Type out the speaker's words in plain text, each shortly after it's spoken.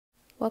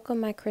Welcome,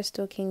 my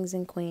crystal kings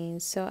and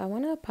queens. So I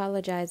want to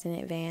apologize in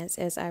advance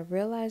as I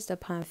realized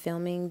upon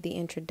filming the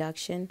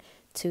introduction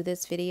to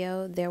this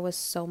video, there was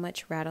so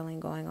much rattling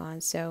going on.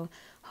 So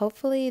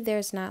hopefully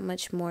there's not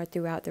much more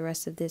throughout the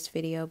rest of this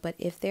video, but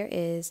if there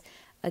is,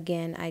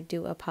 again, I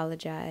do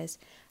apologize.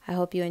 I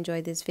hope you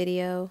enjoyed this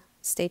video.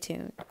 Stay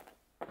tuned.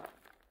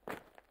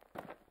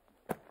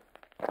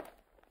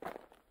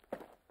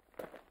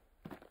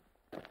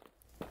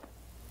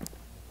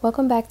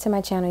 Welcome back to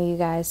my channel, you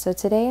guys. So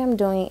today I'm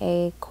doing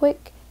a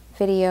quick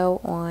video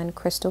on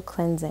crystal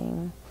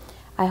cleansing.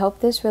 I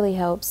hope this really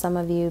helps some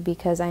of you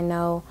because I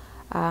know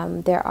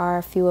there are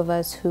a few of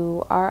us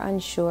who are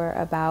unsure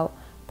about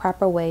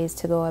proper ways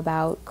to go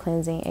about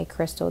cleansing a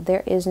crystal.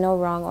 There is no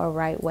wrong or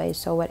right way,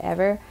 so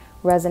whatever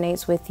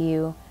resonates with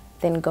you,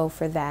 then go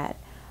for that.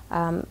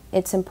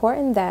 It's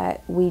important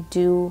that we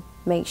do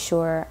make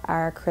sure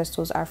our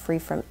crystals are free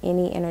from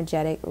any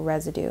energetic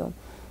residue.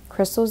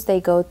 Crystals,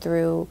 they go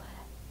through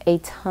a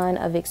ton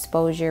of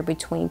exposure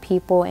between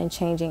people and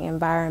changing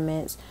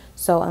environments.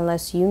 So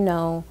unless you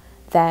know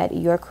that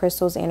your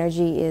crystal's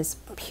energy is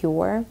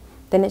pure,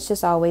 then it's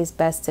just always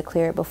best to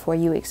clear it before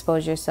you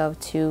expose yourself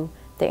to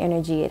the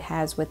energy it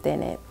has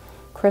within it.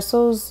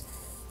 Crystals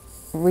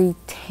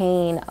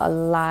retain a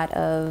lot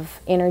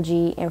of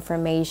energy,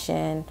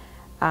 information.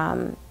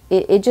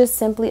 It just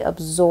simply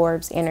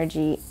absorbs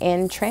energy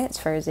and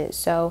transfers it.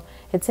 So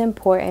it's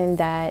important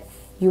that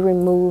you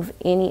remove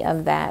any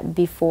of that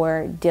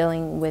before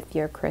dealing with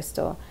your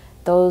crystal.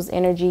 Those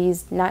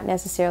energies not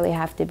necessarily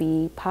have to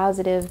be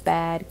positive,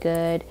 bad,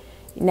 good,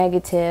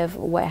 negative,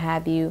 what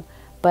have you,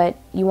 but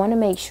you want to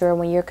make sure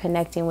when you're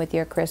connecting with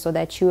your crystal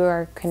that you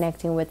are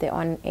connecting with it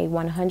on a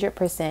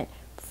 100%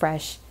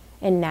 fresh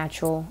and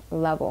natural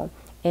level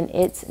in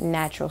its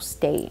natural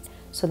state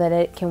so that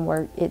it can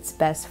work its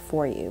best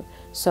for you.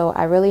 So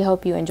I really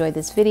hope you enjoyed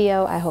this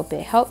video. I hope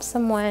it helps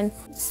someone.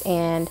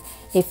 And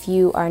if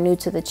you are new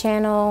to the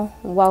channel,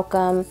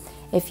 welcome.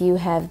 If you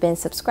have been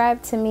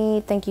subscribed to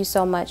me, thank you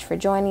so much for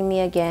joining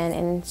me again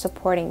and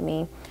supporting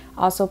me.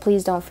 Also,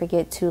 please don't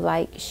forget to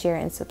like, share,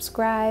 and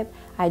subscribe.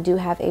 I do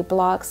have a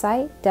blog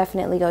site.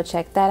 Definitely go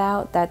check that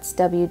out. That's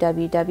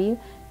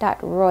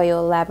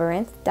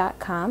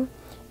www.royallabyrinth.com,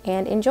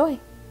 and enjoy.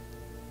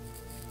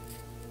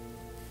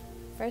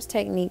 First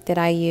technique that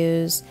I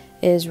use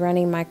is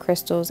running my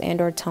crystals and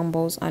or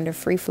tumbles under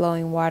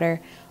free-flowing water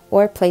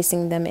or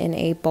placing them in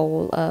a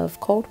bowl of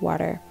cold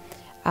water.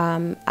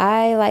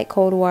 I like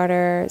cold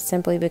water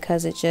simply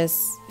because it just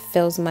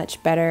feels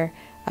much better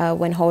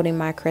when holding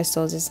my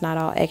crystals. It's not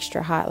all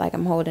extra hot like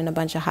I'm holding a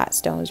bunch of hot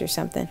stones or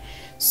something.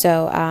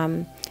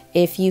 So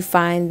if you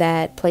find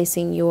that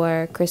placing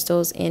your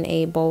crystals in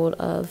a bowl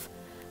of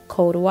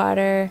cold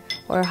water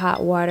or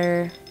hot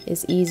water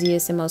is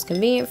easiest and most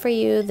convenient for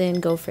you, then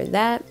go for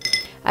that.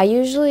 I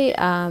usually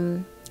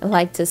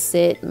like to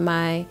sit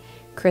my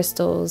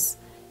crystals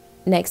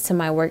next to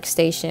my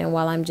workstation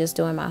while I'm just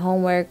doing my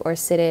homework, or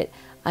sit it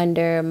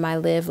under my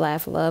Live,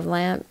 Laugh, Love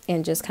lamp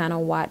and just kind of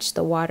watch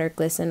the water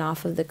glisten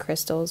off of the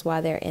crystals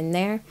while they're in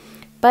there.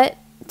 But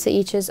to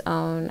each his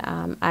own.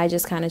 I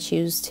just kind of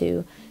choose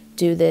to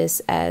do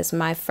this as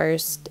my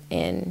first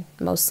and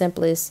most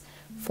simplest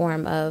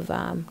form of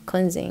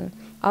cleansing.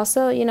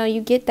 Also, you know,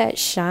 you get that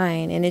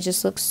shine and it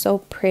just looks so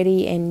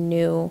pretty and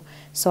new.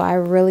 So I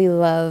really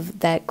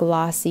love that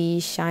glossy,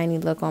 shiny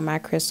look on my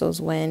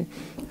crystals when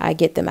I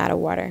get them out of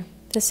water.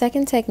 The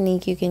second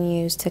technique you can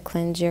use to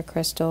cleanse your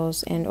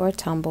crystals and or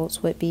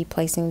tumbles would be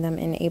placing them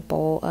in a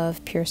bowl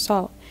of pure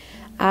salt.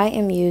 I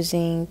am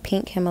using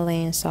pink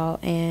Himalayan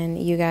salt, and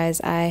you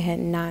guys, I had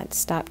not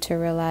stopped to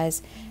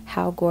realize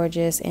how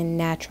gorgeous and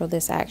natural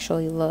this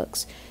actually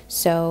looks.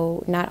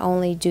 So not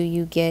only do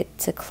you get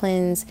to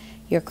cleanse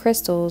your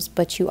crystals,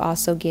 but you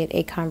also get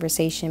a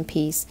conversation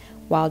piece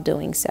while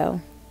doing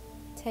so.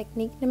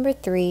 Technique number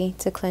 3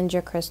 to cleanse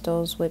your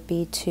crystals would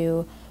be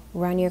to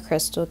run your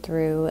crystal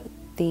through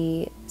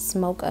the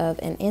smoke of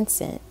an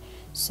incense.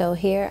 So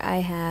here I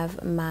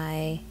have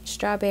my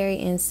strawberry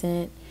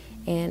incense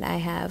and I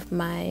have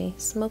my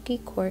smoky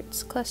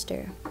quartz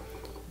cluster.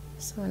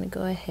 So I'm going to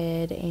go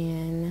ahead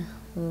and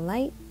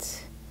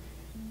light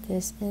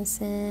this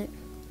incense.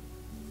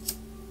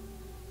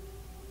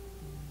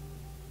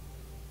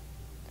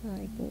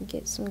 I can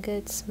get some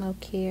good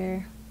smoke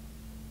here.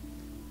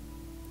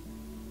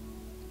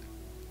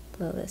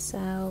 Blow this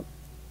out.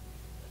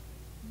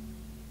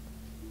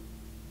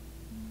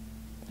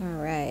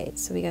 Alright,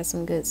 so we got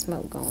some good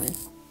smoke going.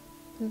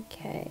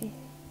 Okay,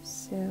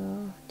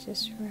 so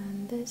just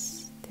run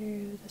this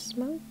through the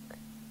smoke.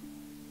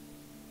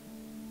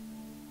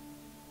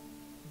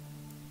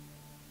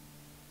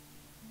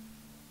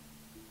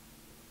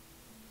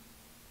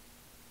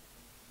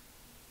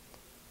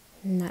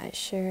 Not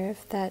sure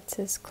if that's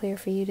as clear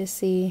for you to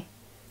see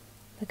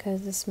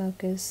because the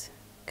smoke is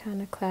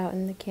kind of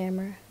clouding the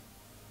camera.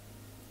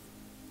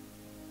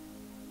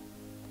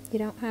 You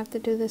don't have to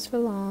do this for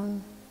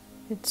long.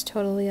 It's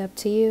totally up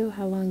to you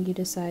how long you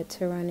decide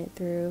to run it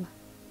through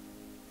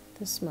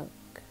the smoke.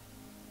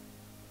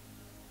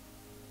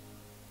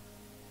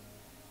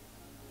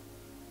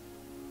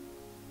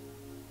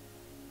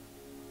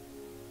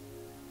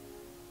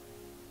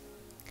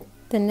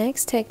 The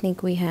next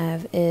technique we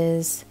have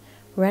is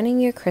running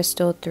your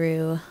crystal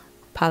through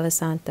Palo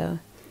Santo.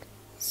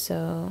 So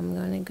I'm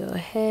going to go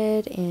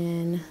ahead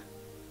and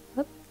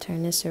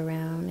turn this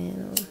around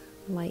and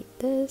light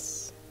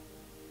this.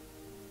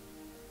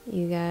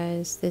 You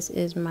guys, this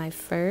is my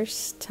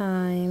first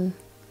time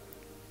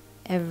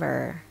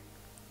ever.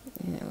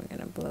 And we're going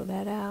to blow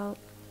that out.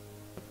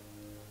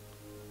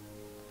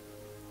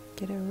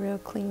 Get a real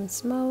clean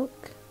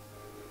smoke.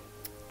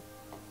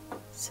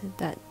 Set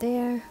that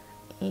there.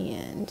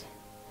 And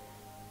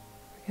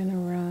we're going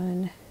to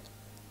run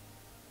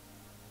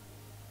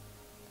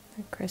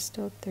the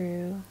crystal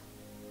through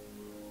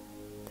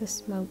the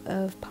smoke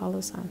of Palo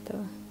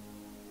Santo.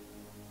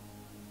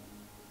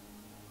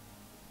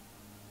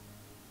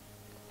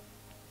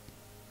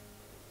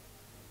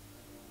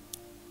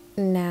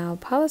 Now,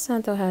 Palo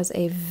Santo has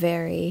a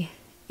very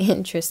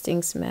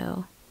interesting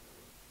smell.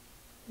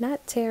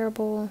 Not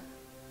terrible,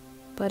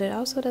 but it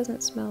also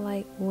doesn't smell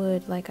like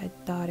wood like I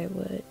thought it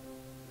would.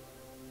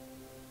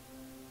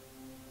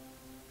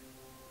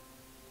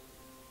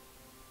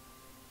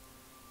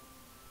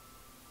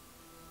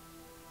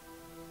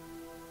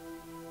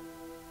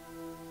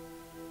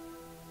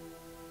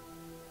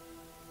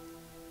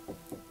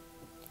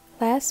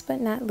 Last but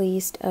not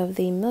least of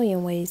the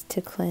million ways to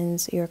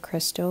cleanse your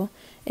crystal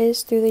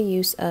is through the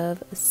use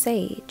of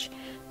sage.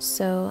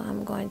 So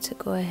I'm going to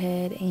go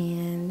ahead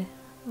and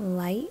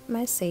light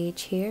my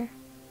sage here.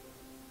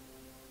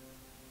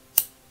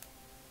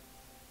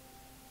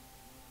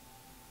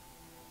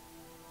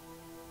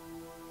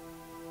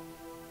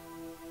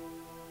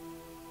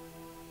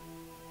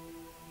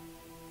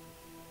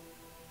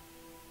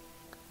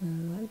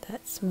 And let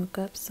that smoke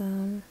up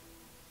some.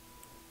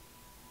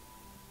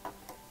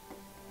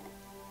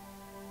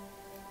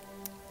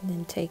 And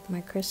then take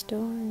my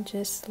crystal and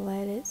just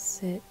let it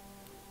sit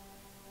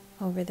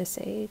over the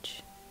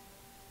sage.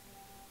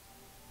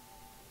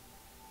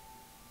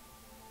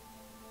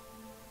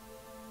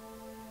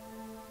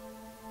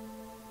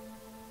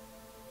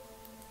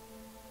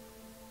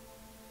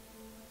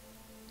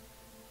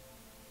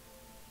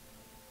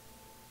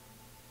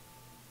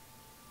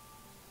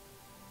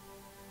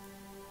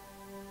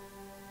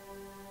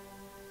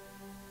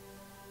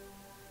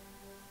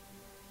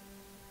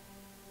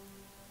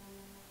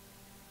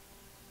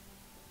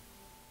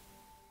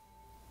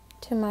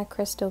 To my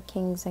crystal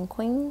kings and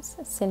queens,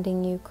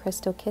 sending you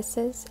crystal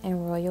kisses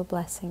and royal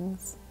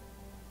blessings.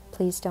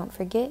 Please don't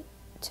forget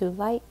to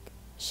like,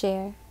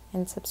 share,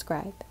 and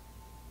subscribe.